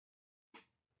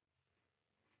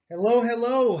Hello,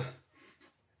 hello.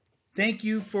 Thank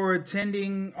you for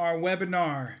attending our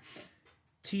webinar,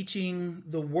 Teaching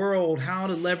the World How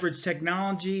to Leverage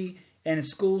Technology in a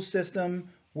School System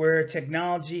Where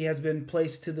Technology Has Been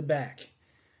Placed to the Back.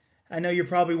 I know you're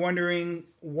probably wondering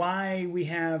why we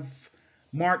have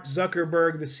Mark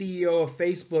Zuckerberg, the CEO of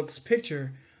Facebook's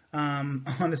picture on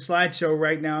the slideshow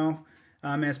right now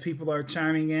as people are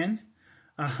chiming in.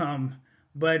 Um,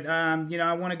 but I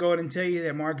want to go ahead and tell you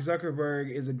that Mark Zuckerberg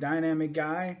is a dynamic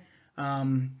guy.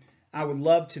 Um, I would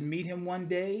love to meet him one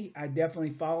day. I definitely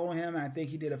follow him. I think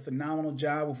he did a phenomenal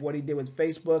job with what he did with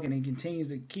Facebook, and he continues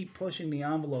to keep pushing the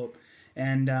envelope.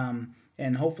 And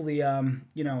hopefully,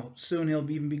 soon he'll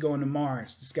even be going to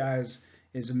Mars. This guy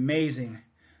is amazing,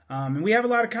 and we have a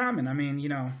lot of common. I mean,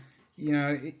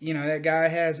 that guy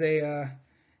has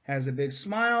a big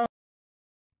smile.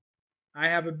 I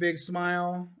have a big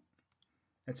smile.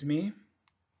 That's me.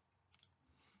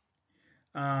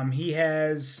 He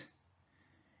has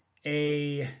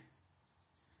a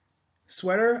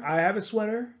sweater. I have a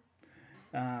sweater.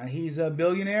 He's a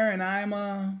billionaire, and I'm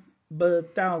a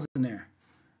thousandaire.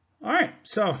 All right,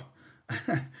 so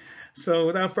so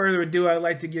without further ado, I'd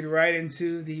like to get right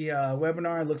into the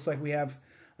webinar. It looks like we have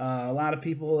a lot of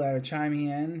people that are chiming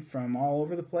in from all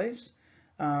over the place.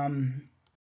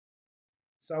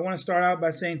 So I want to start out by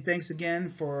saying thanks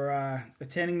again for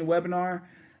attending the webinar.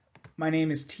 My name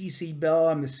is TC Bell.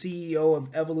 I'm the CEO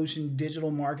of Evolution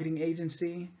Digital Marketing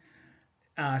Agency.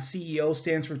 CEO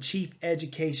stands for Chief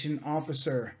Education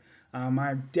Officer.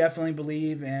 I definitely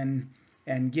believe in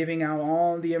giving out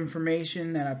all the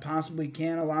information that I possibly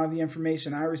can. A lot of the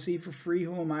information I receive for free.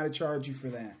 Who am I to charge you for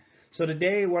that? So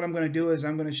today what I'm going to do is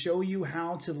I'm going to show you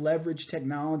how to leverage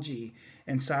technology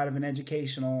inside of an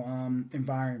educational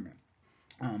environment.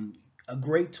 A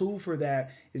great tool for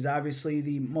that is obviously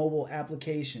the mobile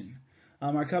application.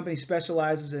 Our company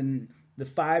specializes in the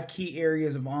 5 key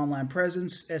areas of online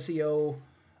presence: SEO,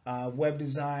 web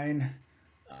design,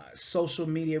 social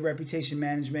media reputation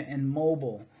management, and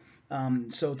mobile.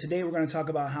 So today we're going to talk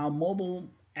about how mobile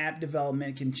app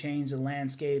development can change the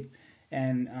landscape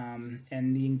and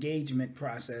the engagement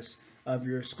process of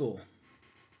your school.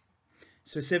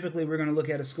 Specifically, we're going to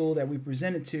look at a school that we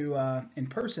presented to in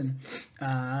person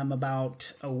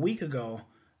about a week ago,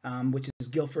 which is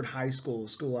Guilford High School,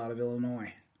 school out of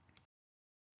Illinois.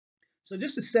 So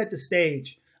just to set the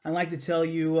stage, I'd like to tell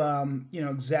you,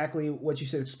 exactly what you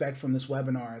should expect from this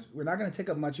webinar. We're not going to take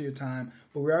up much of your time,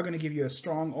 but we are going to give you a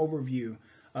strong overview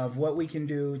of what we can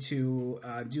do to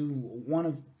do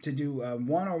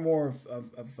one or more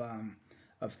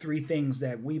of 3 things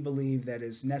that we believe that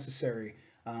is necessary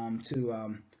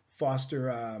to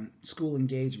foster school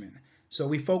engagement. So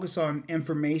we focus on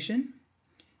information,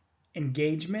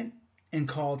 engagement, and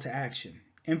call to action.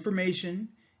 Information,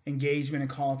 engagement, and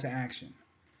call to action.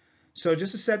 So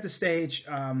just to set the stage,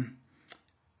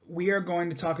 we are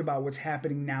going to talk about what's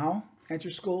happening now at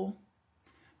your school.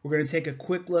 We're going to take a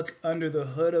quick look under the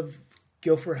hood of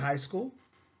Guilford High School.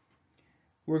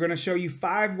 We're going to show you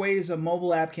 5 ways a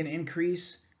mobile app can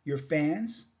increase your fan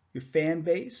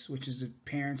base, which is the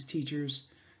parents, teachers,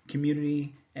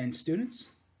 community, and students.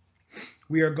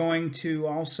 We are going to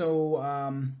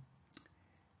also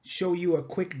show you a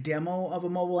quick demo of a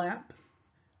mobile app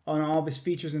on all of its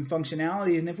features and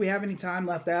functionality. And if we have any time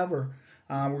left over,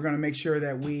 we're going to make sure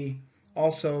that we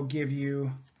also give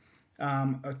you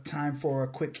a time for a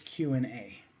quick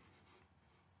Q&A.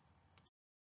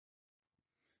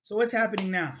 So what's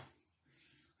happening now?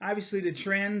 Obviously, the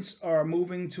trends are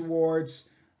moving towards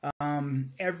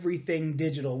everything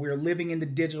digital. We're living in the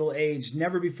digital age.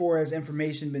 Never before has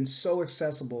information been so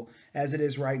accessible as it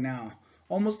is right now.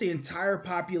 Almost the entire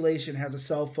population has a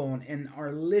cell phone and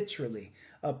are literally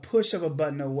a push of a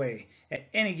button away at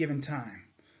any given time.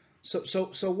 So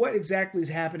what exactly is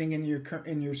happening in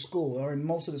your school, or in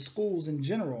most of the schools in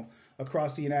general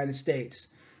across the United States?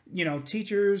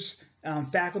 Teachers,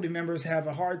 faculty members have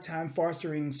a hard time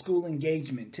fostering school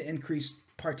engagement to increase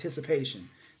participation.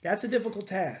 That's a difficult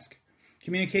task.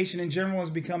 Communication in general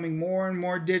is becoming more and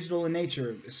more digital in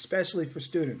nature, especially for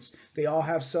students. They all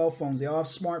have cell phones. They all have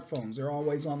smartphones. They're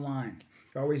always online.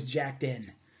 They're always jacked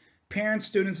in. Parents,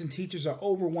 students, and teachers are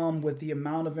overwhelmed with the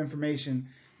amount of information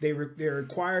they're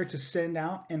required to send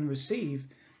out and receive,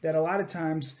 that a lot of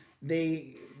times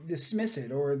they dismiss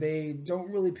it or they don't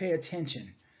really pay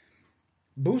attention.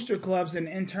 Booster clubs and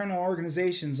internal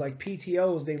organizations like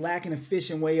PTOs, they lack an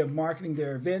efficient way of marketing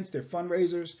their events, their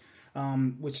fundraisers,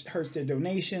 which hurts their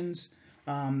donations,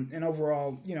 and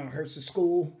overall, hurts the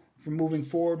school from moving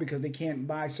forward because they can't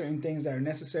buy certain things that are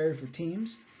necessary for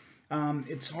teams.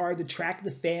 It's hard to track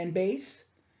the fan base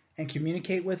and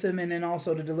communicate with them, and then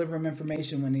also to deliver them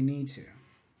information when they need to.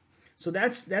 So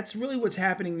that's really what's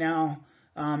happening now.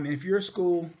 And if your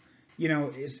school,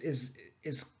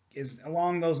 is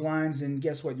along those lines, then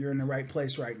guess what? You're in the right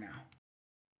place right now.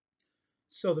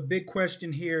 So the big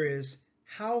question here is,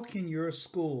 how can your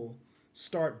school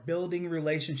start building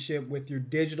relationship with your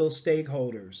digital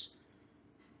stakeholders,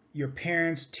 your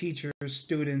parents, teachers,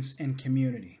 students, and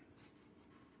community?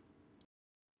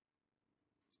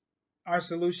 Our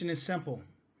solution is simple.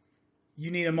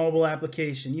 You need a mobile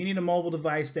application. You need a mobile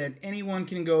device that anyone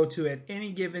can go to at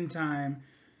any given time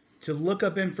to look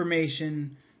up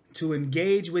information, to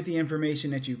engage with the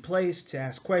information that you place, to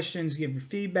ask questions, give your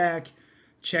feedback,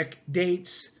 check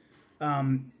dates,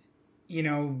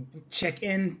 check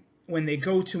in when they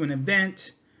go to an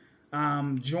event,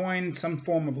 join some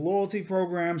form of loyalty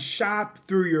program, shop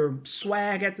through your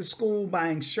swag at the school,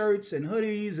 buying shirts and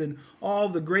hoodies and all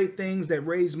the great things that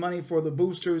raise money for the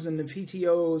boosters and the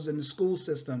PTOs and the school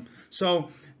system. So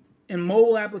a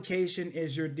mobile application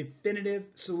is your definitive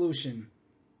solution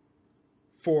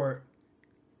for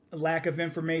a lack of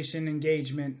information,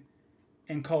 engagement,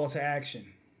 and call to action.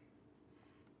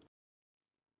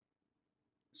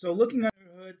 So looking under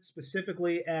the hood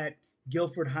specifically at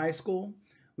Guilford High School,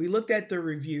 we looked at the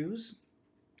reviews,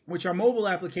 which our mobile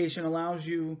application allows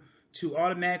you to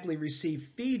automatically receive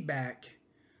feedback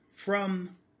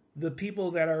from the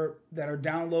people that are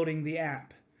downloading the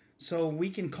app. So we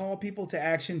can call people to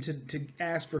action to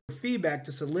ask for feedback,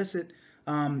 to solicit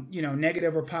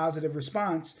negative or positive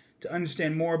response, to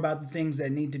understand more about the things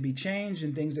that need to be changed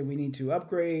and things that we need to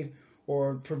upgrade,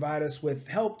 or provide us with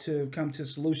help to come to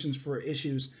solutions for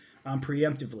issues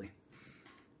preemptively.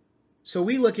 So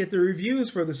we look at the reviews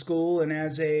for the school, and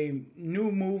as a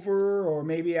new mover, or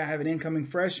maybe I have an incoming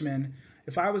freshman,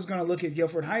 if I was going to look at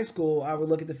Guilford High School, I would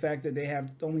look at the fact that they have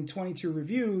only 22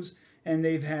 reviews, and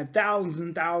they've had thousands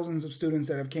and thousands of students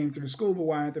that have came through the school, but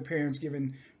why aren't the parents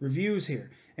giving reviews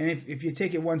here? And if you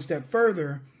take it one step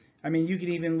further, I mean, you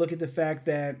can even look at the fact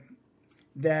that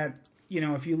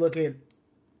if you look at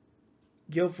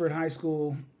Guilford High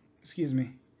School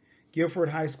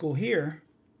here,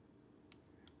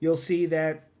 you'll see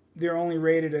that they're only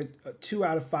rated a 2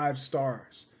 out of 5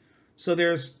 stars. So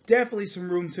there's definitely some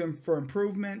room for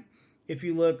improvement. If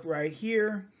you look right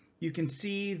here, you can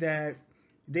see that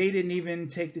they didn't even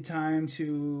take the time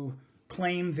to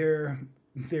claim their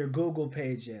Google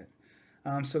page yet.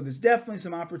 So there's definitely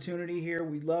some opportunity here.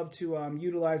 We'd love to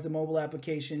utilize the mobile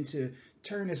application to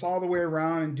turn this all the way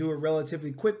around and do it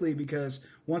relatively quickly, because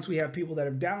once we have people that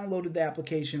have downloaded the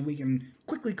application, we can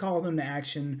quickly call them to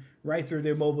action right through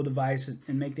their mobile device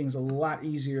and make things a lot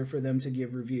easier for them to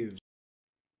give reviews.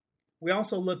 We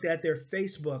also looked at their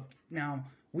Facebook. Now,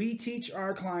 we teach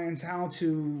our clients how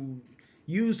to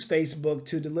use Facebook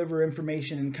to deliver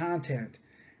information and content.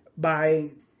 By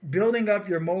building up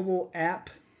your mobile app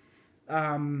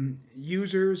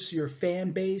users, your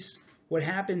fan base, what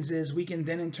happens is we can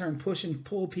then in turn push and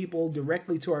pull people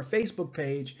directly to our Facebook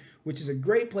page, which is a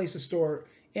great place to store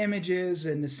images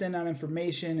and to send out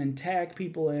information and tag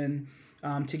people in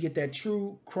to get that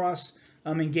true cross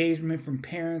engagement from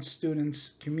parents,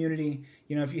 students, community.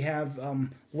 If you have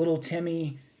little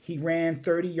Timmy, he ran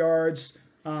 30 yards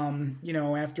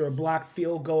after a blocked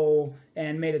field goal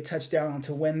and made a touchdown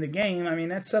to win the game. I mean,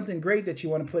 that's something great that you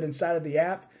want to put inside of the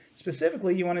app.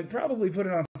 Specifically, you want to probably put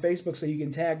it on Facebook so you can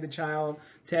tag the child,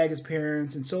 tag his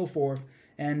parents, and so forth,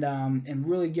 and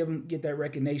really get that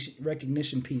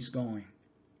recognition piece going.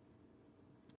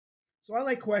 So I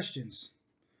like questions.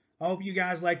 I hope you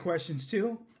guys like questions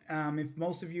too. If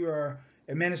most of you are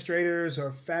administrators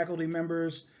or faculty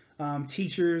members,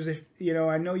 teachers,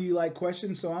 I know you like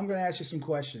questions, so I'm going to ask you some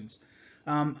questions.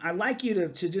 I'd like you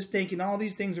to just think, and all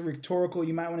these things are rhetorical.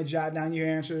 You might want to jot down your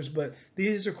answers, but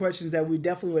these are questions that we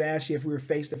definitely would ask you if we were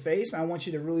face to face. I want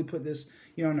you to really put this,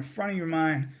 in the front of your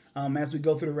mind as we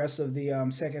go through the rest of the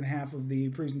second half of the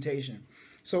presentation.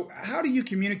 So, how do you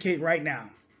communicate right now?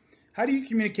 How do you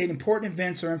communicate important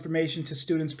events or information to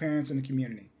students, parents, and the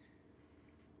community?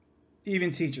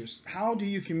 Even teachers. How do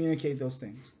you communicate those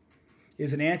things?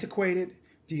 Is it antiquated?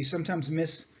 Do you sometimes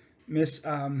miss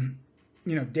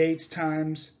dates,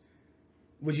 times?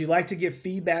 Would you like to give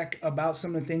feedback about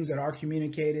some of the things that are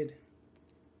communicated?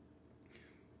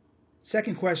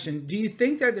 Second question, do you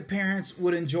think that the parents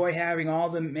would enjoy having all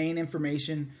the main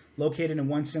information located in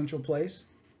one central place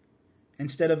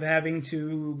instead of having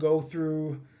to go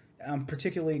through,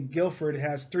 particularly Guilford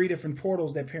has 3 different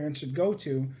portals that parents should go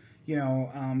to,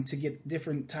 to get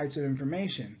different types of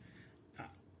information?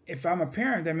 If I'm a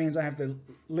parent, that means I have to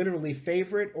literally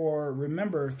favorite or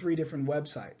remember 3 different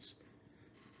websites.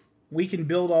 we can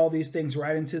build all these things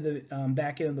right into the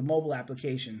back end of the mobile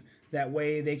application. That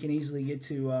way they can easily get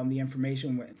to the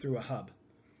information through a hub.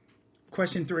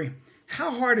 Question 3,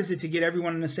 how hard is it to get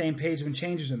everyone on the same page when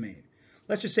changes are made?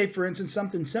 Let's just say, for instance,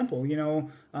 something simple.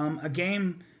 A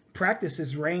game practice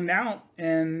is rained out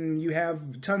and you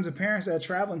have tons of parents that are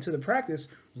traveling to the practice,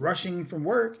 rushing from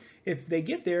work. If they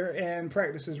get there and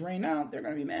practice is rained out, they're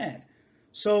going to be mad.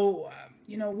 So,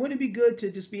 wouldn't it be good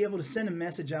to just be able to send a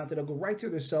message out that'll go right to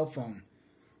their cell phone?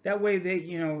 That way they,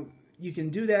 you can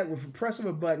do that with a press of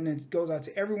a button. It goes out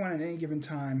to everyone at any given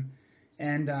time,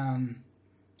 and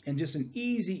just an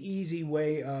easy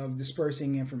way of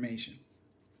dispersing information.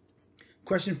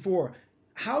 Question 4,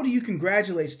 how do you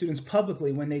congratulate students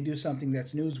publicly when they do something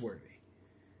that's newsworthy?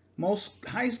 Most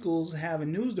high schools have a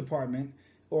news department,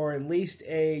 or at least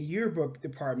a yearbook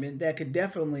department, that could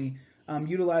definitely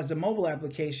utilize the mobile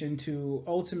application to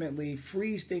ultimately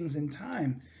freeze things in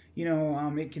time.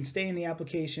 It can stay in the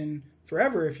application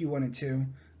forever if you wanted to.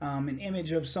 An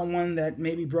image of someone that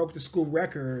maybe broke the school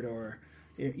record, or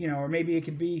maybe it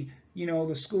could be,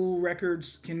 the school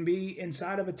records can be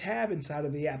inside of a tab inside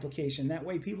of the application. That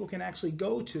way people can actually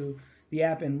go to the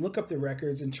app and look up the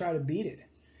records and try to beat it.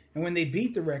 And when they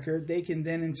beat the record, they can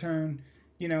then in turn,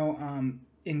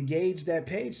 engage that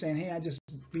page saying, hey, I just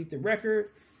beat the record.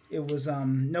 It was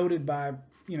noted by,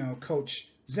 Coach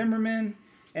Zimmerman,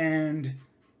 and,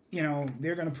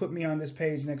 they're going to put me on this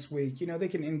page next week. They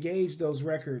can engage those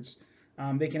records.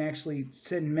 They can actually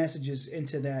send messages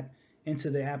into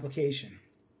the application.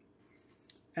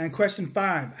 And question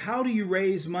 5, how do you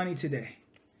raise money today?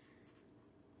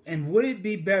 And would it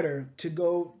be better to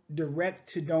go direct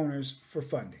to donors for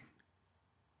funding?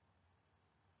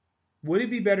 Would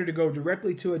it be better to go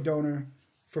directly to a donor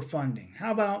for funding?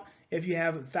 How about if you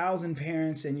have 1,000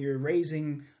 parents and you're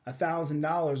raising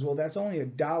 $1,000? Well, that's only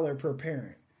 $1 per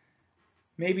parent.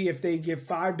 Maybe if they give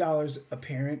 $5 a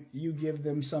parent, you give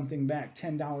them something back,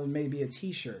 $10, maybe a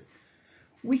t-shirt.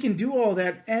 We can do all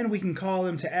that, and we can call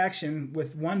them to action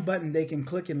with one button. They can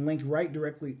click and link right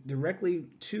directly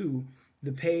to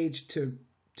the page to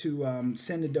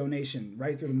send a donation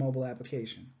right through the mobile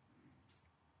application.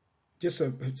 It's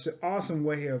an awesome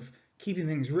way of keeping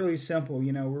things really simple.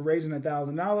 We're raising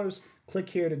 $1,000. Click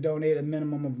here to donate a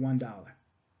minimum of $1.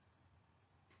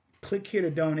 Click here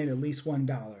to donate at least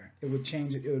 $1. It would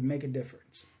change it. It would make a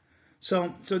difference.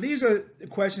 So these are the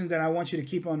questions that I want you to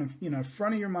keep on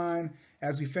front of your mind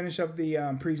as we finish up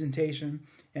the presentation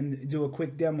and do a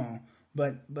quick demo.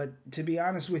 But to be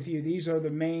honest with you, these are the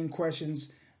main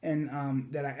questions and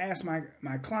that I ask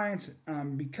my clients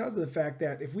because of the fact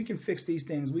that if we can fix these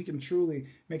things, we can truly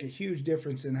make a huge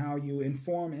difference in how you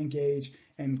inform, engage,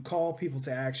 and call people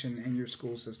to action in your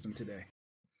school system today.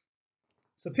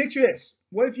 So picture this.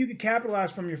 What if you could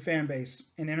capitalize from your fan base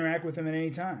and interact with them at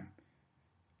any time?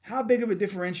 How big of a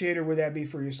differentiator would that be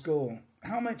for your school?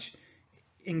 How much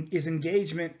is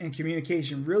engagement and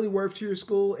communication really worth to your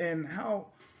school, and how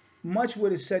much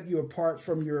would it set you apart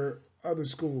from your other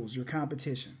schools, your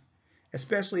competition,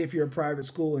 especially if you're a private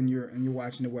school and you're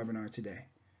watching the webinar today?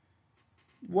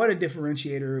 What a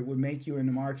differentiator it would make you in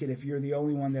the market if you're the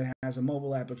only one that has a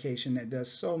mobile application that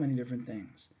does so many different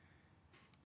things.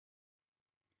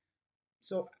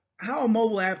 So how a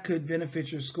mobile app could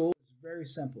benefit your school is very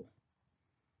simple.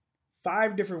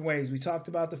 5 different ways. We talked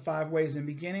about the 5 ways in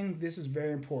the beginning. This is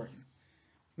very important.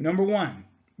 Number 1,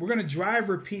 we're going to drive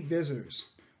repeat visitors.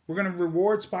 We're going to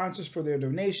reward sponsors for their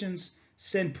donations,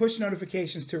 send push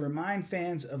notifications to remind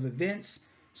fans of events,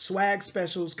 swag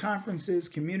specials, conferences,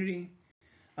 community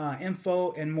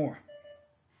info, and more.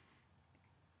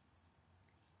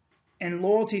 And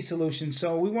loyalty solutions.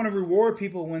 So we want to reward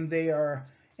people when they are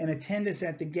in attendance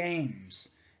at the games,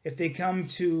 if they come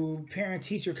to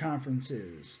parent-teacher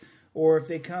conferences, or if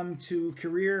they come to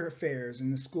career fairs in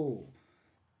the school.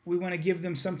 We want to give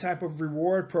them some type of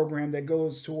reward program that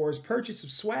goes towards purchase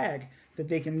of swag that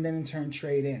they can then in turn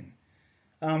trade in.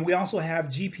 We also have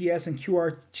GPS and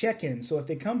QR check-in. So if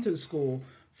they come to the school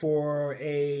for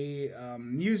a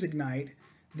music night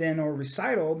or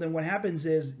recital, then what happens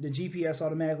is the GPS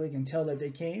automatically can tell that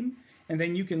they came, and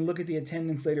then you can look at the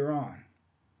attendance later on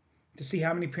to see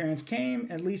how many parents came,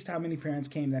 at least how many parents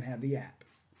came that have the app.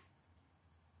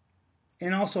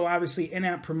 And also, obviously,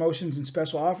 in-app promotions and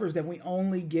special offers that we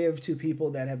only give to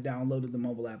people that have downloaded the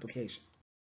mobile application.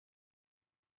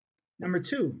 Number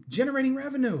 2, generating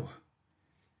revenue.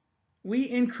 We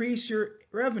increase your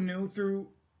revenue through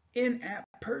in-app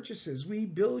purchases. We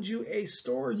build you a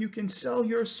store. You can sell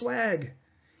your swag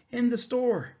in the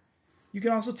store. You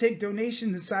can also take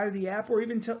donations inside of the app, or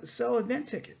even sell event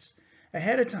tickets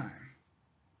ahead of time.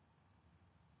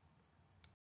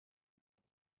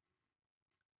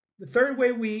 The third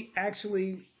way we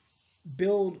actually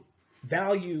build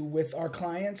value with our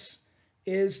clients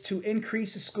is to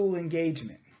increase the school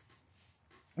engagement.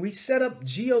 We set up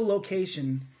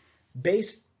geolocation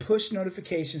based push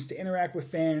notifications to interact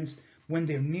with fans when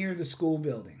they're near the school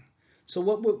building. So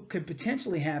what could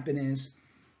potentially happen is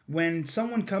when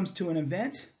someone comes to an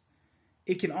event,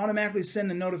 it can automatically send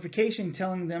a notification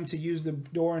telling them to use the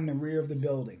door in the rear of the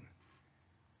building.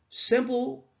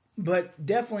 Simple, but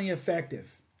definitely effective.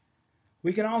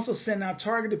 We can also send out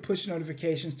targeted push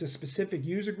notifications to specific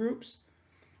user groups.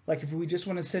 Like if we just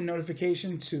want to send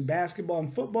notifications to basketball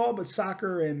and football, but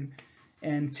soccer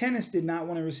and tennis did not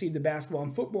want to receive the basketball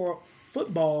and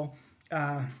football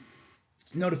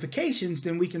notifications,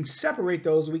 then we can separate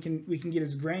those. We can get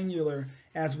as granular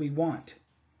as we want.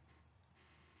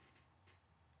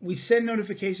 We send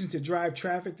notifications to drive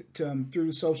traffic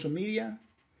through social media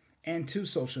and to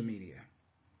social media.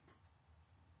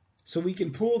 So we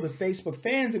can pull the Facebook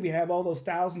fans that we have, all those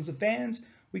thousands of fans.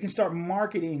 We can start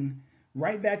marketing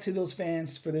right back to those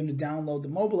fans for them to download the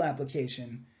mobile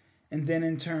application, and then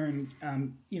in turn,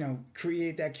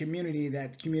 create that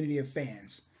community of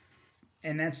fans.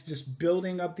 And that's just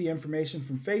building up the information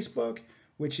from Facebook,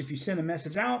 which if you send a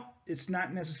message out, it's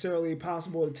not necessarily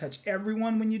possible to touch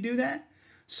everyone when you do that.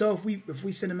 So if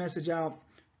we send a message out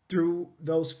through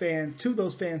those fans, to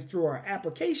those fans through our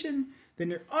application, then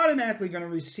they're automatically going to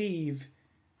receive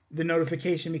the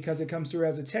notification because it comes through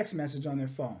as a text message on their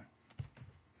phone.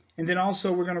 And then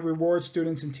also we're going to reward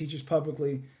students and teachers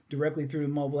publicly directly through the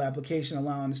mobile application,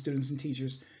 allowing the students and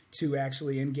teachers to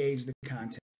actually engage the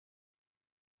content.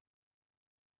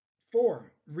 4,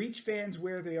 reach fans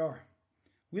where they are.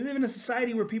 We live in a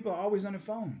society where people are always on their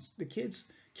phones. The kids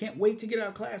can't wait to get out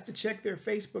of class to check their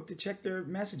Facebook, to check their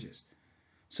messages.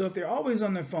 So if they're always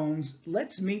on their phones,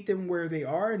 let's meet them where they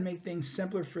are and make things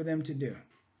simpler for them to do.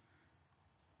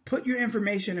 Put your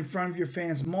information in front of your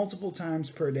fans multiple times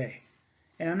per day.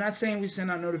 And I'm not saying we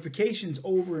send out notifications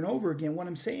over and over again. What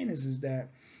I'm saying is that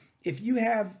if you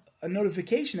have a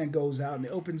notification that goes out and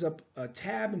it opens up a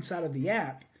tab inside of the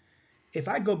app, if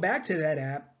I go back to that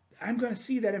app, I'm going to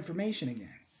see that information again.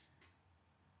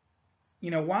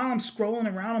 While I'm scrolling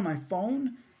around on my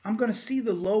phone, I'm going to see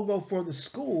the logo for the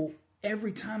school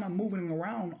every time I'm moving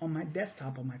around on my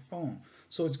desktop on my phone.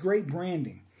 So it's great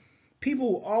branding.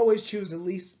 People will always choose the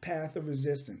least path of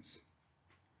resistance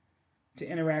to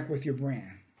interact with your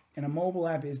brand. And a mobile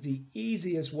app is the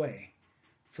easiest way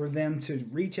for them to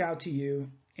reach out to you,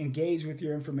 engage with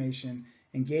your information,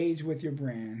 engage with your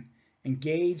brand,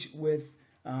 engage with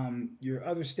your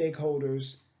other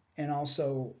stakeholders, and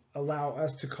also allow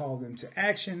us to call them to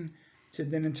action to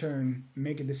then in turn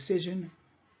make a decision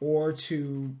or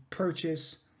to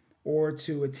purchase or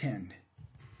to attend.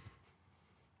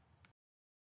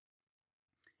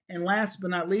 And last but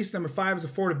not least, number 5 is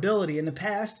affordability. In the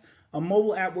past, a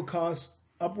mobile app would cost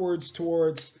upwards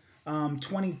towards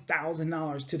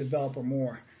 $20,000 to develop or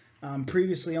more.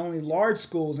 Previously, only large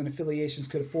schools and affiliations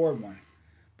could afford one,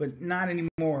 but not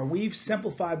anymore. We've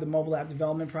simplified the mobile app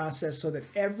development process so that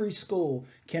every school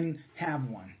can have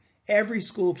one. Every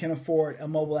school can afford a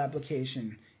mobile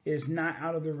application. It is not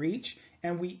out of the reach,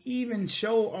 and we even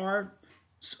show our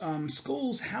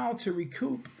schools how to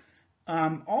recoup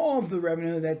all of the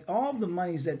revenue, all of the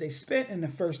monies that they spent in the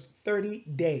first 30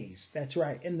 days. That's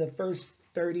right, in the first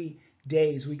 30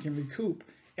 days, we can recoup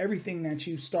everything that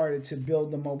you started to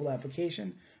build the mobile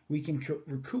application. We can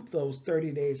recoup those 30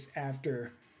 days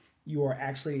after you are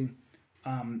actually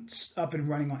up and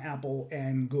running on Apple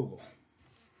and Google.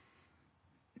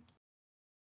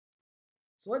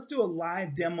 So let's do a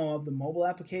live demo of the mobile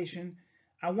application.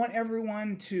 I want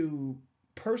everyone to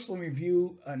personally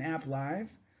review an app live.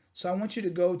 So I want you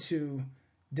to go to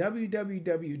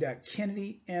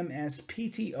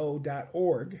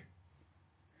www.kennedymspto.org,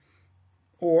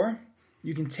 or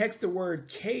you can text the word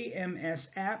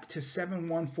KMS app to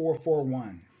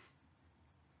 71441.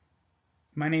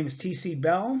 My name is TC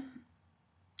Bell.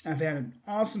 I've had an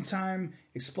awesome time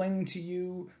explaining to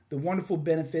you the wonderful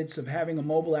benefits of having a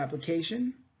mobile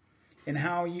application and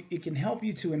how it can help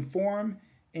you to inform,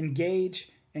 engage,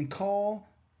 and call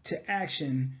to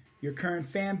action your current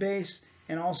fan base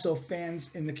and also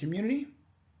fans in the community.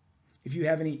 If you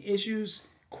have any issues,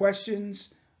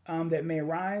 questions that may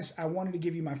arise, I wanted to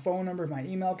give you my phone number, my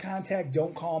email contact.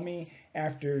 Don't call me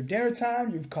after dinner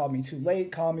time. You've called me too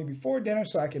late. Call me before dinner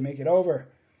so I can make it over.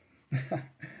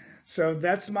 So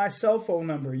that's my cell phone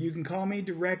number. You can call me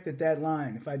direct at that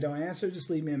line. If I don't answer, just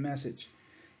leave me a message.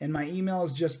 And my email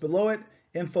is just below it,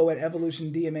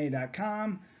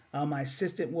 info@evolutiondma.com. My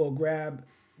assistant will grab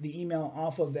the email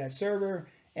off of that server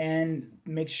and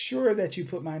make sure that you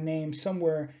put my name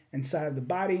somewhere inside of the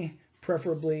body,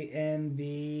 preferably in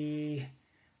the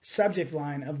subject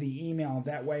line of the email.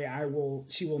 That way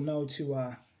she will know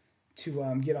to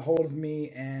get a hold of me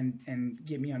and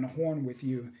get me on the horn with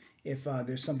you if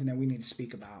there's something that we need to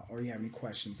speak about or you have any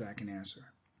questions that I can answer.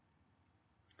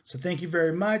 So thank you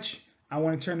very much. I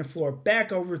want to turn the floor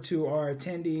back over to our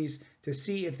attendees to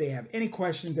see if they have any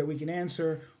questions that we can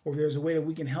answer, or if there's a way that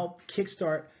we can help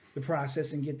kickstart the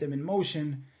process and get them in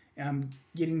motion,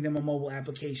 getting them a mobile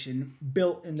application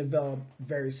built and developed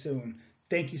very soon.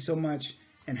 Thank you so much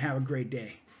and have a great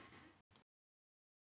day.